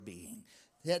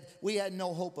We had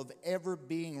no hope of ever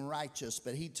being righteous,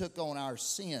 but he took on our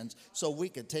sins so we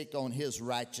could take on his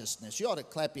righteousness. You ought to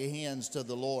clap your hands to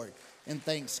the Lord in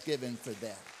thanksgiving for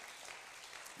that.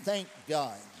 Thank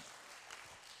God.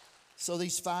 So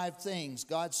these 5 things,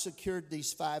 God secured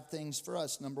these 5 things for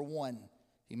us. Number 1,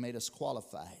 he made us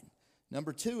qualified.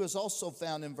 Number 2 is also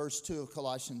found in verse 2 of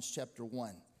Colossians chapter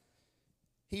 1.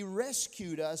 He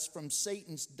rescued us from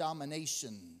Satan's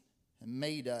domination and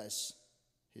made us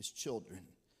his children.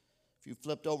 If you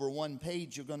flipped over one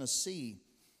page, you're going to see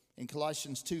in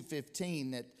Colossians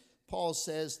 2:15 that Paul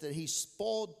says that he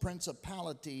spoiled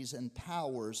principalities and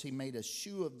powers. He made a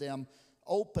shoe of them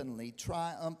openly,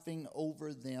 triumphing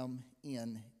over them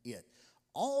in it.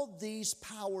 All these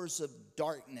powers of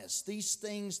darkness, these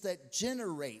things that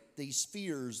generate these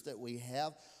fears that we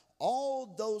have,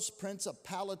 all those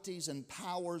principalities and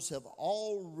powers have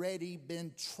already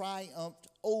been triumphed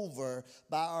over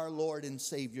by our Lord and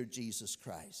Savior Jesus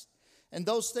Christ. And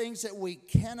those things that we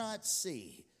cannot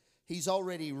see, he's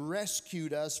already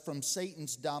rescued us from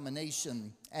Satan's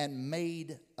domination and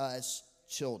made us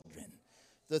children.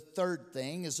 The third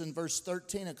thing is in verse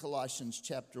 13 of Colossians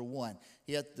chapter 1.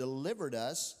 He hath delivered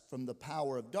us from the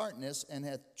power of darkness and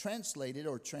hath translated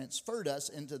or transferred us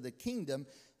into the kingdom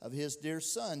of his dear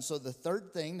Son. So the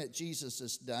third thing that Jesus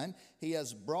has done, he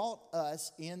has brought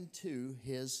us into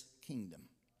his kingdom.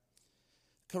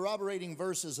 Corroborating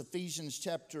verses, Ephesians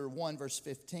chapter 1, verse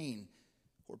 15,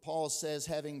 where Paul says,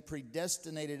 having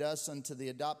predestinated us unto the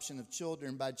adoption of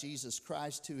children by Jesus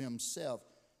Christ to himself,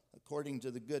 according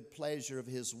to the good pleasure of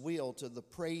his will, to the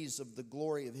praise of the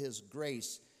glory of his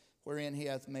grace, wherein he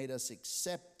hath made us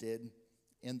accepted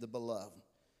in the beloved.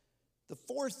 The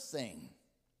fourth thing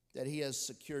that he has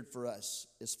secured for us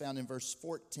is found in verse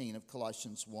 14 of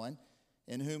Colossians 1,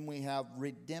 in whom we have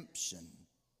redemption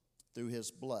through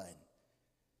his blood.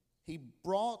 He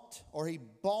bought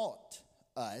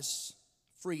us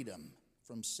freedom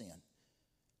from sin.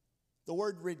 The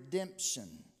word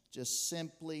redemption just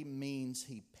simply means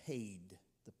he paid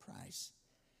the price.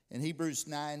 In Hebrews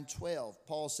 9:12,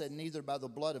 Paul said, neither by the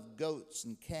blood of goats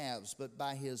and calves, but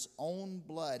by his own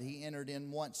blood he entered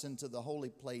in once into the holy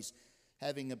place,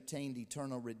 having obtained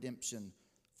eternal redemption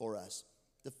for us.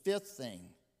 The fifth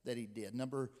thing that he did,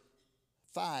 number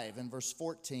 5 in verse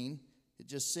 14, it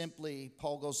just simply,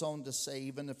 Paul goes on to say,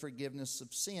 even the forgiveness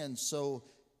of sins. So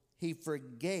he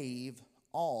forgave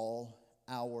all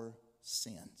our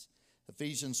sins.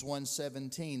 Ephesians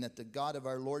 1:17, that the God of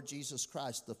our Lord Jesus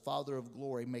Christ, the Father of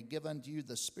glory, may give unto you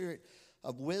the spirit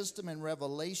of wisdom and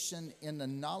revelation in the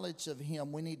knowledge of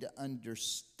him. We need to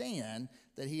understand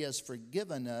that he has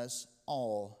forgiven us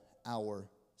all our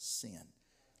sin.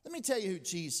 Let me tell you who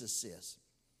Jesus is.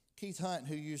 Keith Hunt,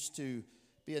 who used to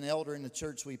be an elder in the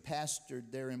church we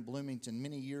pastored there in Bloomington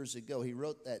many years ago, he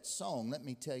wrote that song, Let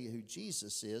Me Tell You Who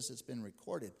Jesus Is. It's been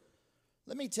recorded.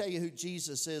 Let me tell you who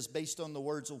Jesus is based on the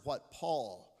words of what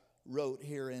Paul wrote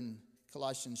here in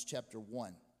Colossians chapter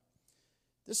 1.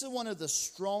 This is one of the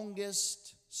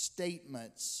strongest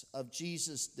statements of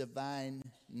Jesus' divine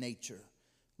nature.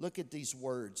 Look at these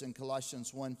words in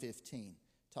Colossians 1:15,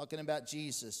 talking about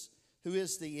Jesus, who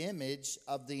is the image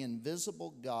of the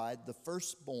invisible God, the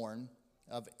firstborn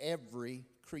of every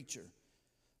creature.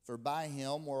 For by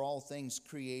him were all things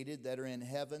created that are in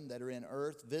heaven, that are in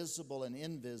earth, visible and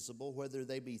invisible, whether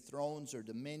they be thrones or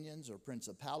dominions or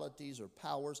principalities or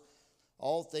powers.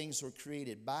 All things were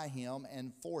created by him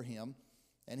and for him.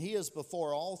 And he is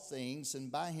before all things,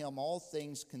 and by him all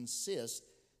things consist.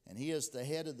 And he is the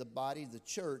head of the body, the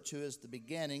church, who is the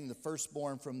beginning, the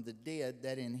firstborn from the dead,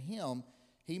 that in him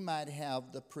he might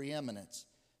have the preeminence.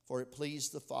 For it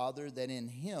pleased the Father that in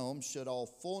him should all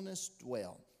fullness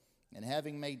dwell. And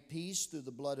having made peace through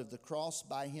the blood of the cross,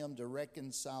 by him to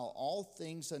reconcile all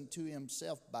things unto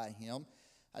himself by him.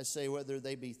 I say, whether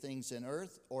they be things in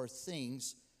earth or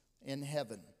things in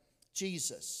heaven.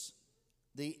 Jesus,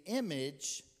 the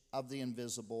image of the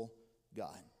invisible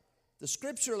God. The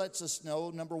scripture lets us know,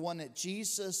 number one, that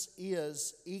Jesus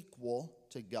is equal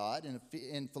to God.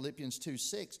 In Philippians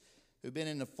 2:6, who've been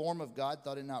in the form of God,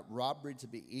 thought it not robbery to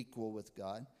be equal with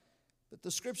God. But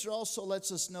the scripture also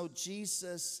lets us know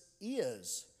Jesus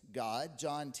is God.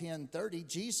 John 10:30,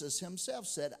 Jesus himself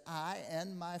said, I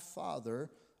and my Father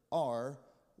are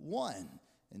one.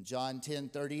 In John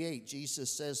 10:38, Jesus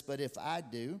says, but if I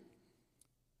do,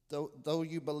 though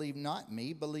you believe not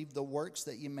me, believe the works,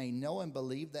 that you may know and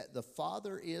believe that the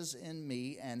Father is in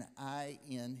me and I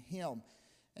in him.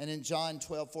 And in John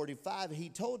 12:45, he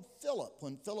told Philip,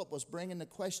 when Philip was bringing the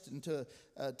question to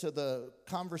the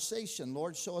conversation,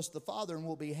 Lord, show us the Father and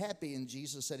we'll be happy. And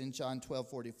Jesus said in John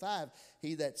 12:45,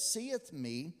 he that seeth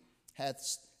me hath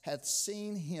hath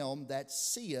seen him that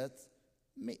seeth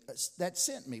me, that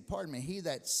sent me. Pardon me. He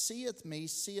that seeth me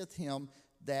seeth him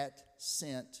that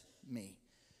sent me.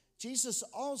 Jesus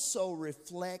also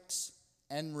reflects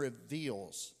and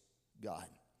reveals God.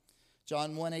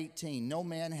 John 1:18, no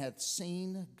man hath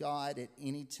seen God at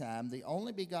any time. The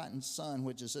only begotten Son,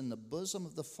 which is in the bosom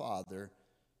of the Father,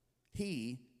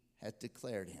 he hath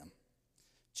declared him.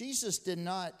 Jesus did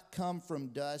not come from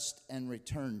dust and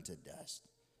return to dust.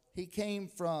 He came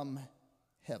from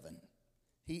heaven.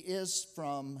 He is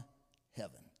from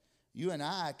heaven. You and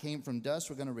I came from dust.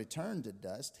 We're going to return to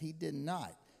dust. He did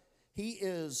not. He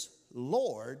is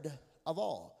Lord of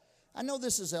all. I know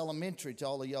this is elementary to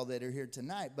all of y'all that are here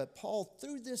tonight, but Paul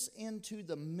threw this into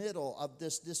the middle of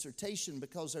this dissertation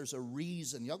because there's a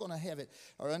reason. Y'all going to have it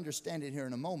or understand it here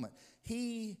in a moment.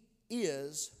 He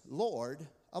is Lord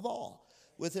of all.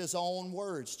 With his own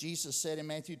words, Jesus said in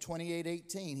Matthew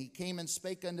 28:18, he came and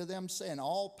spake unto them, saying,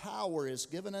 all power is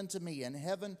given unto me in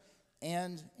heaven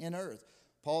and in earth.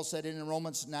 Paul said it in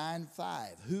Romans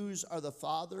 9:5, whose are the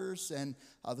fathers, and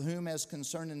of whom as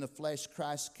concerning the flesh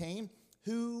Christ came,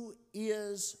 who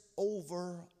is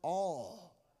over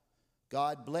all.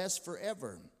 God bless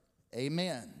forever.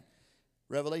 Amen.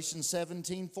 Revelation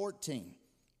 17:14.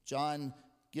 John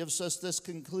gives us this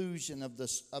conclusion of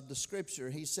the scripture.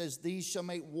 He says, these shall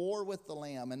make war with the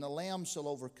Lamb, and the Lamb shall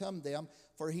overcome them,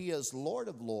 for he is Lord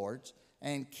of lords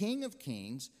and King of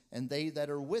kings, and they that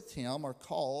are with him are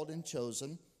called and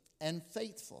chosen and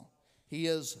faithful. He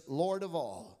is Lord of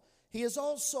all. He is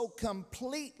also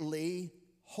completely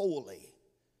holy.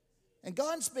 And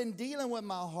God's been dealing with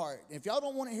my heart. If y'all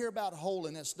don't want to hear about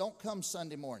holiness, don't come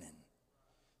Sunday morning.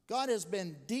 God has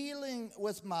been dealing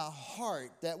with my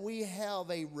heart that we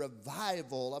have a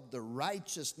revival of the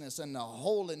righteousness and the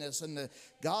holiness and the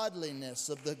godliness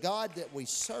of the God that we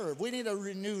serve. We need a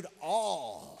renewed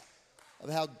awe of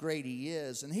how great he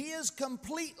is. And he is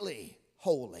completely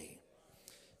holy.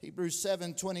 Hebrews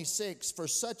 7:26, for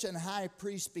such an high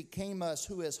priest became us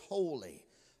who is holy,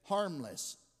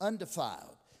 harmless,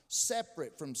 undefiled,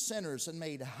 separate from sinners, and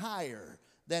made higher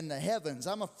than the heavens.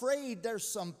 I'm afraid there's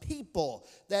some people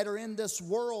that are in this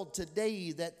world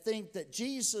today that think that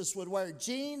Jesus would wear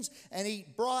jeans and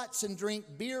eat brats and drink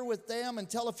beer with them and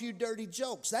tell a few dirty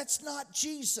jokes. That's not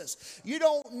Jesus. You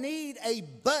don't need a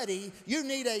buddy. You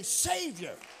need a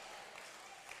Savior.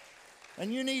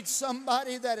 And you need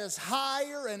somebody that is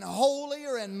higher and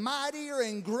holier and mightier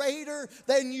and greater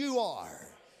than you are.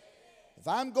 If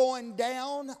I'm going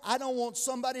down, I don't want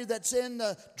somebody that's in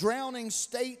the drowning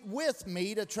state with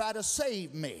me to try to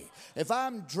save me. If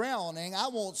I'm drowning, I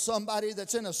want somebody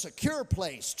that's in a secure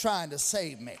place trying to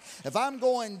save me. If I'm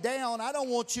going down, I don't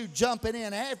want you jumping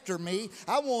in after me.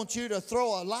 I want you to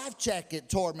throw a life jacket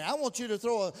toward me. I want you to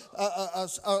throw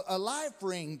a life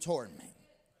ring toward me.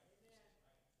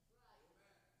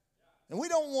 And we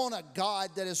don't want a God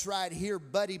that is right here,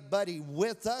 buddy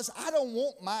with us. I don't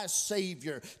want my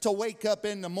Savior to wake up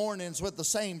in the mornings with the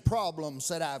same problems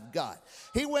that I've got.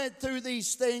 He went through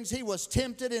these things. He was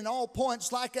tempted in all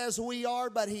points like as we are,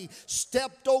 but he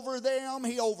stepped over them.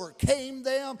 He overcame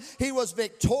them. He was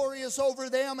victorious over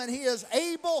them, and he is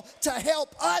able to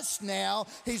help us now.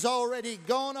 He's already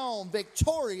gone on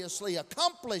victoriously,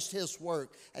 accomplished his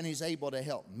work, and he's able to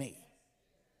help me.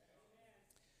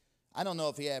 I don't know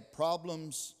if he had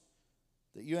problems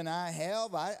that you and I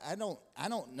have. I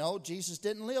don't know. Jesus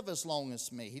didn't live as long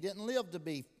as me. He didn't live to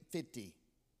be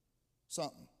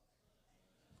 50-something.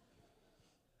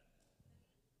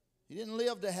 He didn't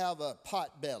live to have a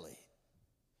pot belly.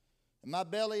 And my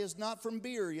belly is not from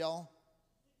beer, y'all.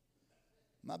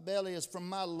 My belly is from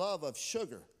my love of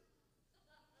sugar.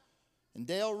 And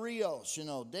Dale Rios,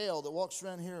 Dale that walks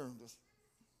around here just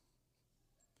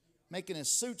making his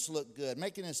suits look good,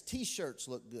 making his T-shirts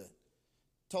look good.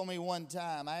 Told me one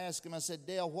time, I asked him, I said,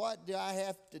 Dale, what do I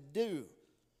have to do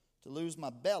to lose my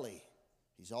belly?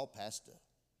 He's all pasta.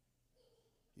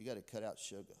 You got to cut out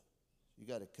sugar. You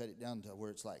got to cut it down to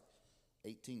where it's like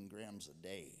 18 grams a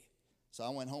day. So I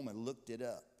went home and looked it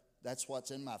up. That's what's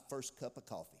in my first cup of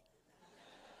coffee.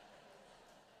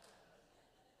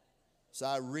 So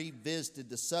I revisited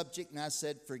the subject and I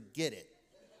said, forget it.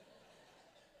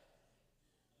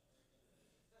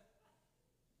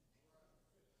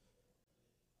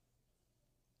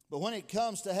 But when it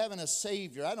comes to having a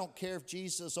Savior, I don't care if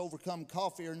Jesus overcome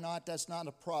coffee or not. That's not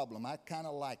a problem. I kind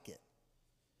of like it.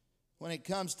 When it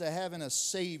comes to having a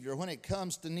Savior, when it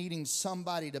comes to needing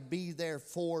somebody to be there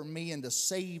for me and to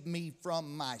save me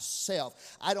from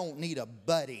myself, I don't need a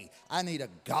buddy. I need a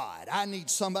God. I need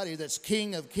somebody that's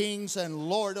King of kings and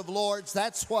Lord of lords.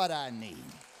 That's what I need.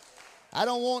 I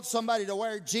don't want somebody to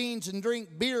wear jeans and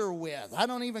drink beer with. I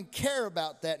don't even care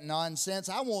about that nonsense.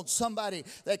 I want somebody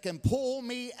that can pull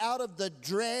me out of the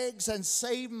dregs and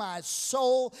save my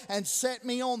soul and set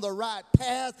me on the right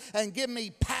path and give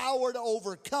me power to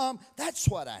overcome. That's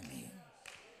what I need.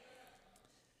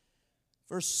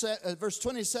 Verse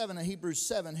 27 of Hebrews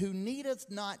 7, who needeth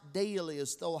not daily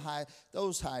as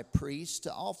those high priests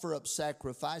to offer up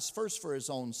sacrifice, first for his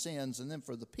own sins and then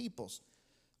for the people's.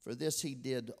 For this he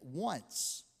did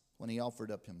once when he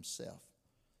offered up himself.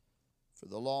 For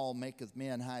the law maketh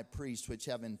men high priests which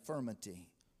have infirmity,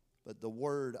 but the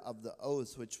word of the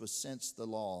oath which was since the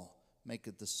law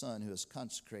maketh the Son who is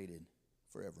consecrated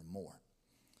forevermore.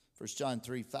 1 John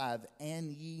 3:5,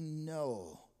 and ye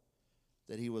know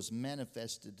that he was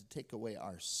manifested to take away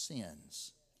our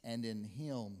sins, and in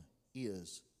him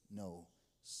is no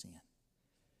sin.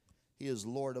 He is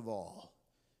Lord of all.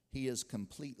 He is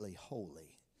completely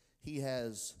holy. He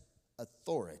has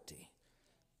authority.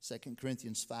 2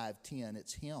 Corinthians 5:10,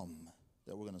 it's him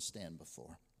that we're going to stand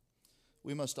before.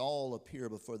 We must all appear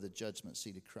before the judgment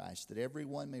seat of Christ, that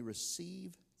everyone may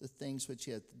receive the things which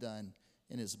he hath done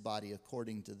in his body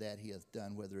according to that he hath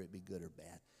done, whether it be good or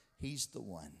bad. He's the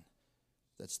one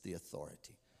that's the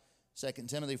authority. 2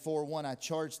 Timothy 4:1, I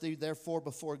charge thee therefore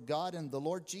before God and the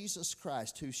Lord Jesus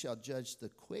Christ, who shall judge the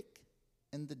quick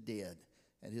and the dead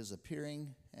at his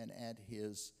appearing and at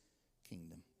his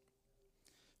kingdom.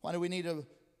 Why do we need a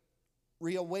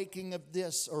reawakening of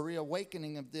this?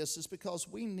 Is because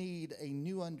we need a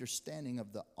new understanding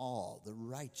of the awe, the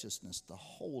righteousness, the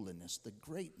holiness, the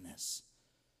greatness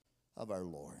of our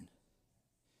Lord.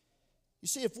 You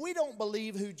see, if we don't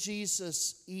believe who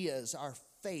Jesus is, our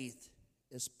faith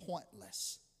is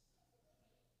pointless.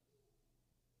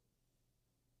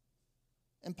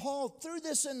 And Paul threw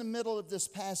this in the middle of this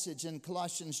passage in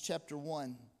Colossians chapter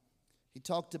 1. He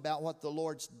talked about what the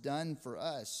Lord's done for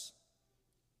us.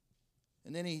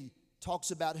 And then he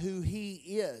talks about who he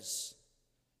is,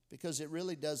 because it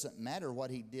really doesn't matter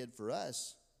what he did for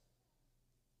us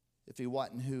if he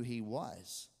wasn't who he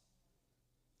was.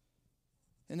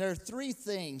 And there are three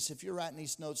things, if you're writing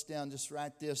these notes down, just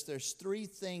write this. There's three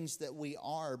things that we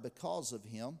are because of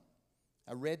him.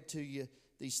 I read to you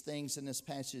these things in this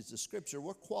passage of Scripture.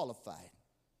 We're qualified.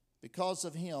 Because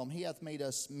of him, he hath made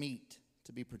us meet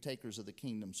to be partakers of the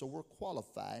kingdom. So we're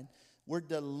qualified. We're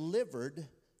delivered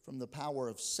from the power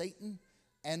of Satan,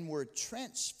 and we're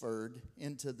transferred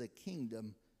into the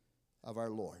kingdom of our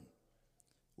Lord.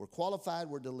 We're qualified,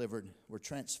 we're delivered, we're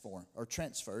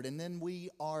transferred, and then we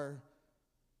are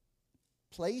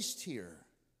placed here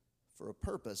for a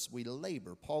purpose. We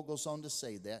labor. Paul goes on to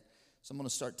say that. So I'm going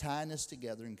to start tying this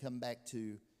together and come back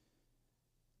to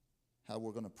how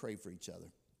we're going to pray for each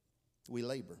other. We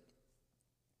labor.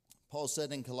 Paul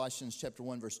said in Colossians chapter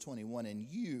 1, verse 21, and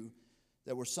you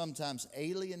that were sometimes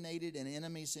alienated and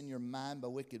enemies in your mind by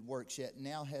wicked works, yet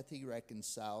now hath he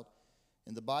reconciled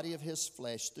in the body of his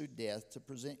flesh through death to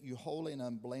present you holy and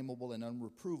unblameable and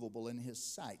unreprovable in his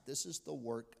sight. This is the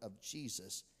work of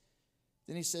Jesus.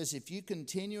 Then he says, if you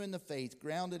continue in the faith,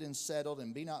 grounded and settled,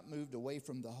 and be not moved away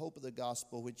from the hope of the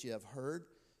gospel which ye have heard,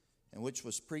 and which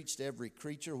was preached to every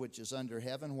creature which is under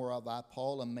heaven, whereof I,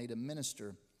 Paul, am made a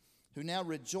minister, who now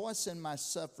rejoice in my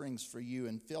sufferings for you,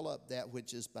 and fill up that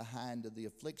which is behind of the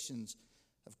afflictions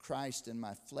of Christ in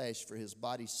my flesh for his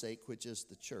body's sake, which is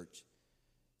the church,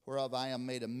 whereof I am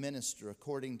made a minister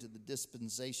according to the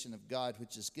dispensation of God,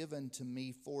 which is given to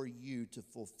me for you to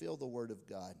fulfill the word of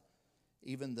God,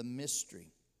 even the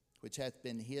mystery which hath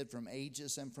been hid from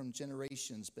ages and from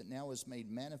generations, but now is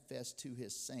made manifest to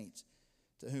his saints,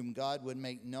 to whom God would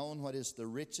make known what is the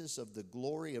riches of the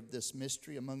glory of this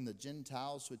mystery among the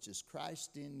Gentiles, which is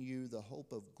Christ in you, the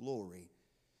hope of glory,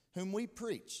 whom we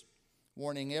preach,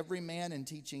 warning every man and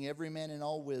teaching every man in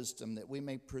all wisdom, that we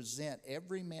may present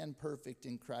every man perfect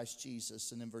in Christ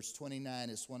Jesus. And in verse 29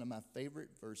 is one of my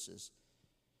favorite verses.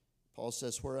 Paul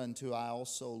says, whereunto I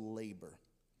also labor,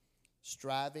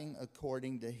 striving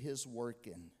according to his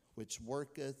working, which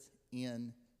worketh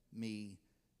in me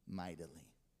mightily.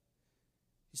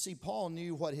 You see, Paul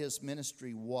knew what his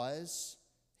ministry was.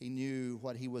 He knew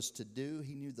what he was to do.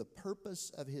 He knew the purpose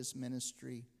of his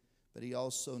ministry, but he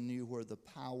also knew where the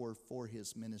power for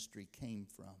his ministry came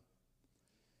from.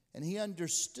 And he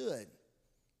understood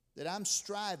that I'm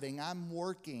striving, I'm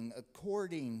working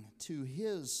according to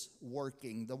his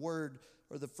working. The word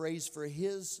or the phrase for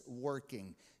his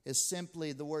working is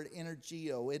simply the word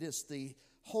energio. It is the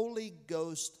Holy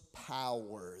Ghost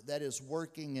power that is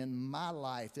working in my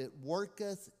life. It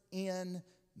worketh in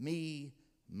me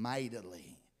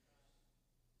mightily.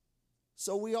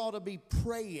 So we ought to be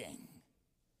praying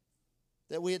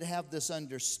that we'd have this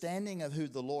understanding of who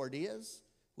the Lord is.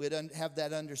 We'd have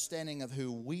that understanding of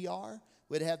who we are.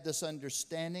 We'd have this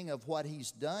understanding of what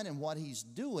He's done and what He's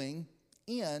doing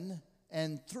in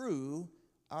and through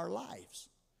our lives.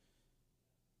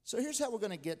 So here's how we're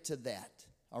going to get to that,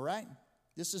 all right?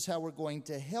 This is how we're going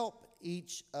to help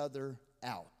each other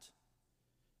out.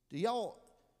 Do y'all,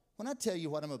 when I tell you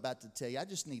what I'm about to tell you, I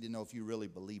just need to know if you really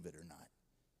believe it or not.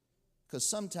 Because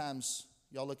sometimes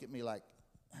y'all look at me like,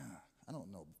 I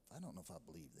don't know if I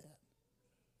believe that.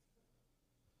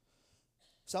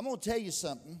 So I'm going to tell you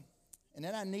something, and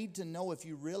then I need to know if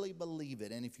you really believe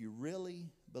it. And if you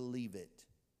really believe it,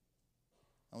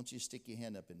 I want you to stick your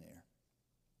hand up in there.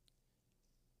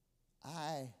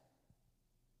 I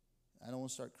don't want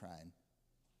to start crying,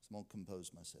 so I'm going to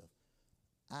compose myself.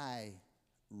 I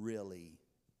really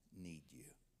need you.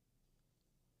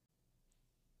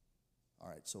 All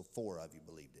right, so 4 of you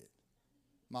believed it.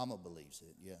 Mama believes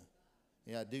it, yeah.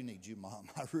 Yeah, I do need you, Mom.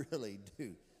 I really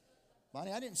do.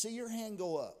 Bonnie, I didn't see your hand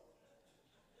go up.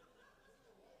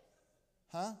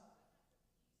 Huh?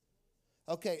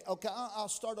 Okay, I'll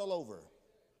start all over.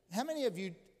 How many of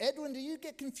you, Edwin, do you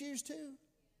get confused too?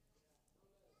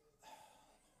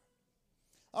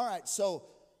 All right, so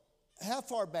how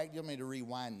far back do you want me to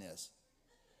rewind this?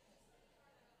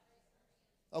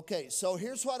 Okay, so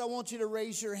here's what I want you to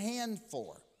raise your hand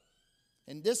for.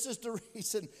 And this is the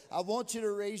reason I want you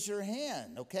to raise your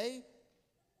hand, okay?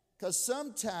 Because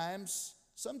sometimes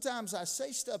I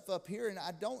say stuff up here and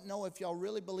I don't know if y'all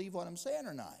really believe what I'm saying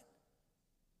or not.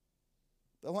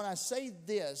 But when I say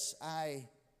this, I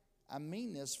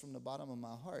mean this from the bottom of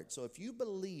my heart. So if you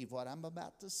believe what I'm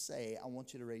about to say, I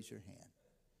want you to raise your hand.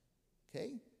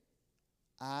 Okay?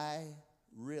 I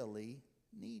really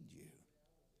need you.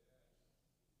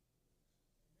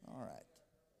 All right.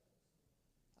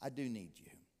 I do need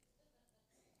you.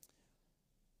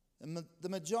 And the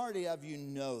majority of you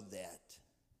know that.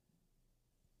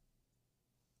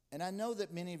 And I know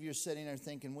that many of you are sitting there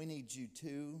thinking, we need you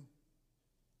too.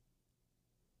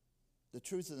 The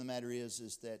truth of the matter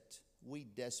is that we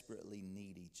desperately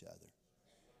need each other.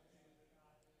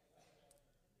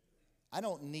 I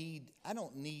don't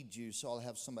need you so I'll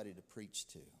have somebody to preach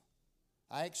to.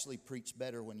 I actually preach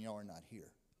better when y'all are not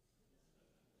here.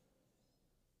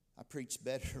 I preach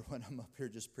better when I'm up here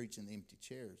just preaching the empty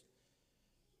chairs.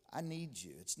 I need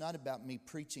you. It's not about me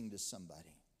preaching to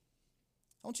somebody.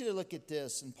 I want you to look at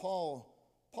this. And Paul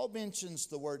mentions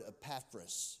the word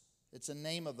Epaphras. It's a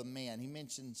name of a man. He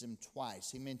mentions him twice.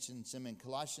 He mentions him in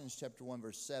Colossians chapter 1,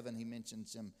 verse 7. He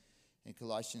mentions him in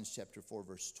Colossians chapter 4,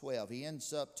 verse 12. He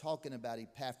ends up talking about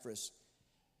Epaphras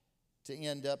to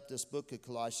end up this book of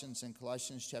Colossians. In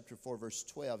Colossians chapter 4, verse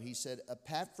 12, he said,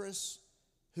 Epaphras,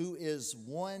 who is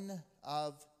one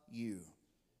of you.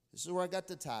 This is where I got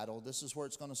the title. This is where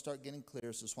it's going to start getting clear.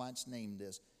 This is why it's named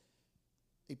this.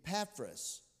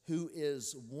 Epaphras, who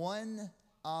is one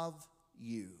of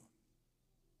you.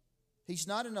 He's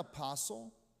not an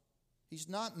apostle. He's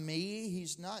not me.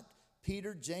 He's not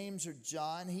Peter, James, or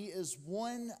John. He is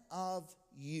one of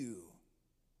you.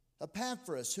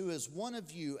 Epaphras, who is one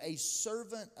of you, a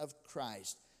servant of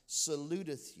Christ,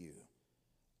 saluteth you,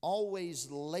 always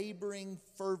laboring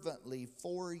fervently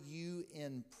for you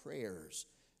in prayers,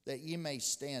 that ye may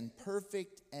stand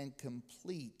perfect and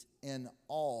complete in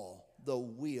all the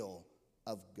will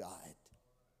of God.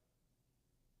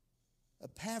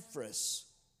 Epaphras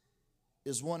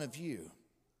is one of you,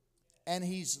 and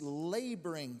he's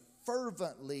laboring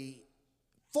fervently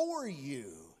for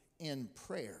you in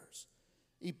prayers.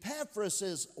 Epaphras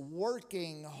is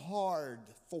working hard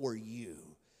for you.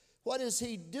 What is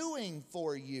he doing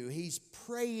for you? He's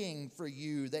praying for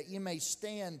you that you may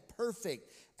stand perfect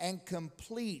and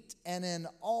complete and in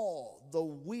all the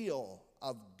will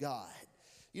of God.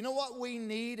 You know what we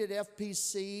need at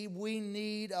FPC? We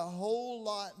need a whole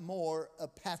lot more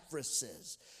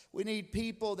Epaphrases. We need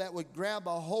people that would grab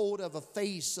a hold of a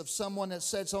face of someone that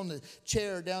sits on the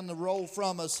chair down the row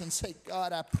from us and say,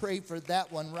 God, I pray for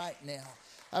that one right now.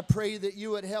 I pray that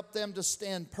you would help them to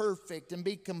stand perfect and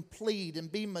be complete and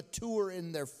be mature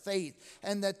in their faith,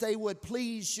 and that they would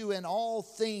please you in all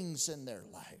things in their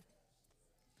life.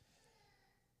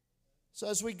 So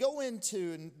as we go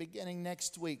into, and beginning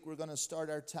next week, we're going to start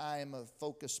our time of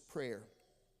focused prayer.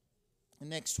 And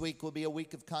next week will be a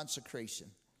week of consecration.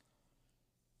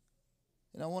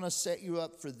 And I want to set you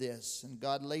up for this. And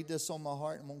God laid this on my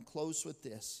heart. I'm going to close with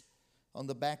this on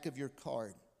the back of your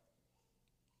card.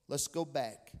 Let's go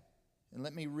back and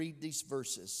let me read these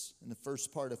verses in the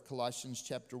first part of Colossians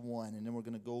chapter 1. And then we're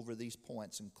going to go over these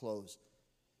points and close.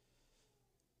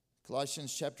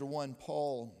 Colossians chapter 1,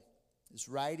 Paul is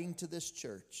writing to this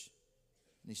church.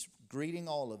 And he's greeting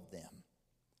all of them.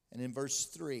 And in verse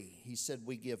 3, he said,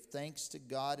 we give thanks to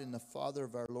God and the Father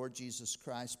of our Lord Jesus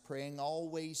Christ, praying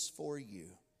always for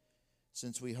you,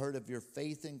 since we heard of your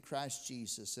faith in Christ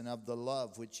Jesus and of the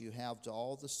love which you have to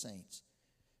all the saints,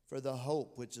 for the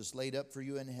hope which is laid up for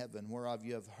you in heaven, whereof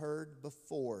you have heard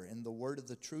before in the word of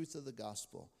the truth of the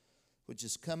gospel, which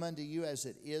is come unto you as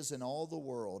it is in all the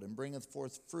world, and bringeth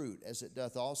forth fruit as it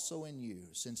doth also in you,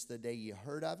 since the day ye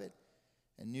heard of it,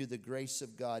 and knew the grace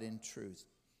of God in truth.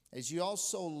 As you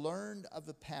also learned of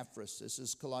Epaphras, this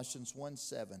is Colossians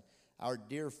 1:7, our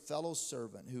dear fellow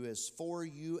servant, who is for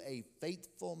you a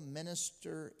faithful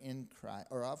minister in Christ,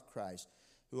 or of Christ,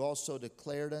 who also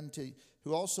declared unto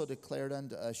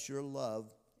us your love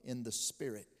in the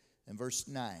Spirit. And verse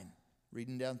 9,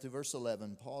 reading down through verse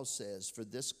 11, Paul says, for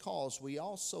this cause we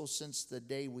also, since the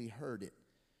day we heard it,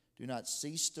 do not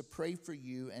cease to pray for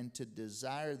you and to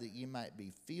desire that ye might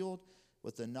be filled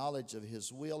with the knowledge of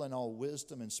his will and all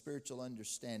wisdom and spiritual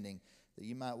understanding, that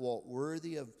ye might walk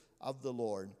worthy of the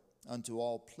Lord, unto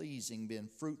all pleasing, being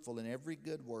fruitful in every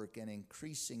good work, and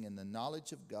increasing in the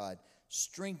knowledge of God,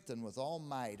 strengthened with all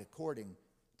might according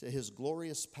to his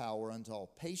glorious power, unto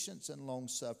all patience and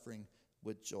longsuffering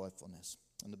with joyfulness.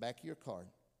 On the back of your card,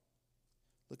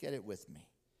 look at it with me.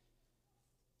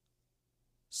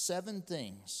 7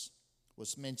 things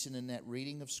was mentioned in that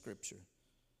reading of Scripture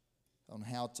on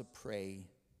how to pray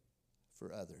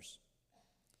for others.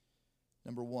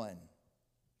 Number 1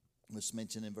 was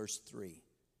mentioned in verse 3,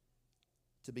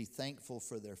 to be thankful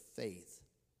for their faith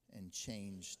and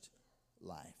changed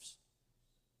lives.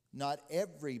 Not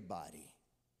everybody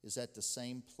is at the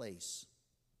same place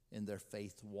in their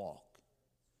faith walk.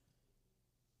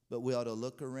 But we ought to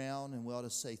look around and we ought to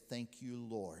say, thank you,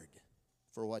 Lord,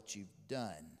 for what you've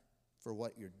done, for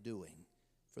what you're doing,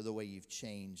 for the way you've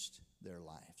changed their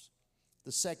lives.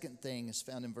 The second thing is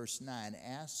found in verse 9.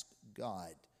 Ask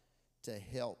God to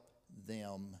help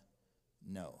them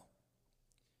know.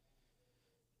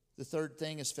 The third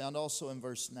thing is found also in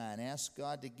verse 9. Ask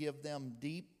God to give them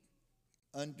deep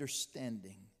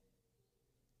understanding.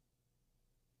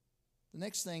 The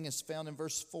next thing is found in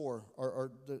verse 4,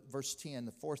 or verse 10.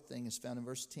 The fourth thing is found in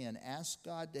verse 10. Ask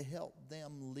God to help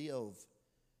them live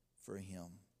for Him.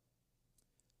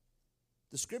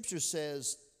 The Scripture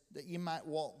says that you might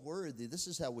walk worthy. This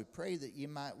is how we pray, that you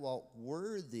might walk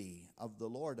worthy of the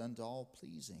Lord unto all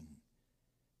pleasing,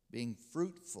 being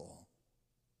fruitful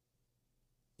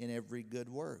in every good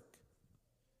work.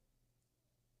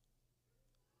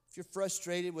 If you're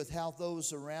frustrated with how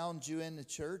those around you in the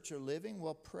church are living,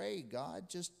 well, pray, God,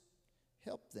 just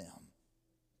help them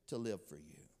to live for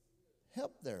you.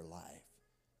 Help their life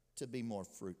to be more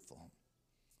fruitful.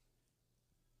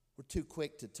 We're too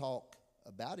quick to talk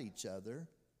about each other,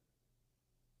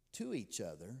 to each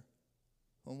other,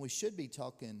 when we should be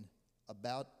talking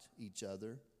about each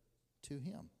other to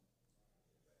Him.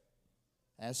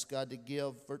 Ask God to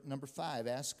give, number 5,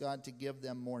 ask God to give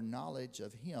them more knowledge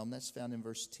of Him. That's found in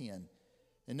verse 10.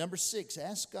 And number 6,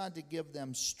 ask God to give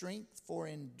them strength for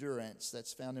endurance.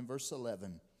 That's found in verse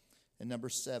 11. And number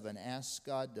 7, ask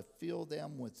God to fill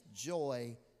them with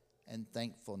joy and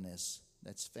thankfulness.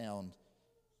 That's found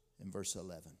in verse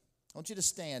 11. I want you to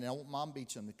stand, and I want Mom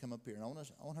Beecham to come up here. And I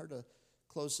want her to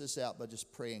close this out by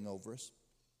just praying over us.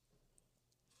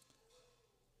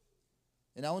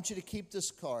 And I want you to keep this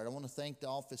card. I want to thank the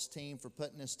office team for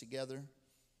putting this together.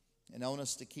 And I want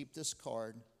us to keep this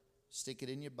card, stick it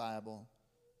in your Bible.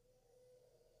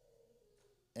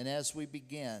 And as we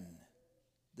begin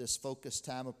this focused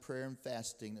time of prayer and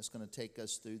fasting that's going to take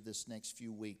us through this next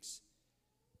few weeks,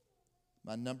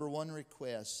 my number one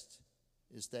request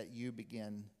is that you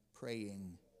begin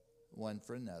praying one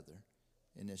for another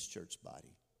in this church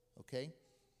body. Okay?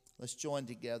 Let's join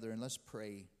together and let's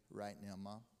pray right now,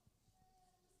 Mom.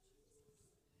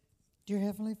 Dear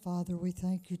Heavenly Father, we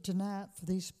thank you tonight for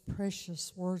these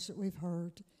precious words that we've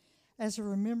heard as a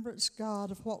remembrance,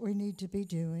 God, of what we need to be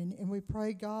doing. And we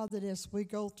pray, God, that as we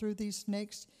go through these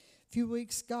next few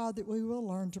weeks, God, that we will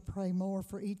learn to pray more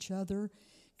for each other,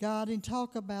 God, and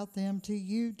talk about them to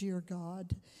you, dear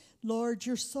God. Lord,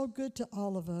 you're so good to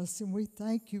all of us, and we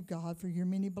thank you, God, for your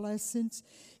many blessings.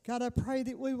 God, I pray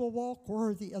that we will walk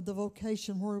worthy of the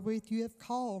vocation wherewith you have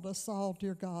called us all,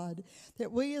 dear God,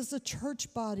 that we as a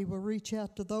church body will reach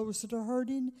out to those that are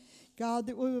hurting, God,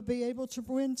 that we will be able to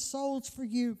win souls for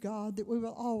you, God, that we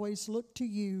will always look to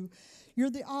you. You're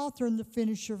the author and the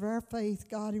finisher of our faith,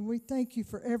 God, and we thank you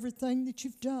for everything that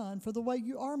you've done, for the way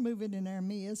you are moving in our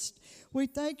midst. We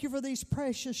thank you for these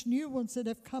precious new ones that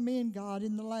have come in, God,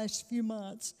 in the last few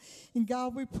months. And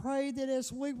God, we pray that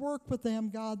as we work with them,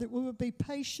 God, that we will be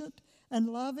patient and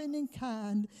loving and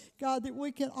kind, God, that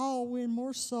we can all win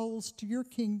more souls to your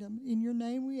kingdom. In your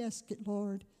name we ask it,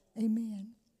 Lord. Amen.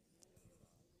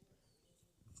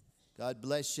 God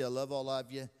bless you. I love all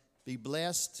of you. Be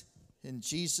blessed in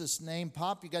Jesus' name.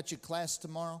 Pop, you got your class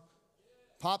tomorrow?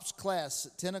 Pop's class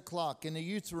at 10 o'clock in the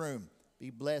youth room. Be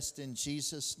blessed in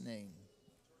Jesus' name.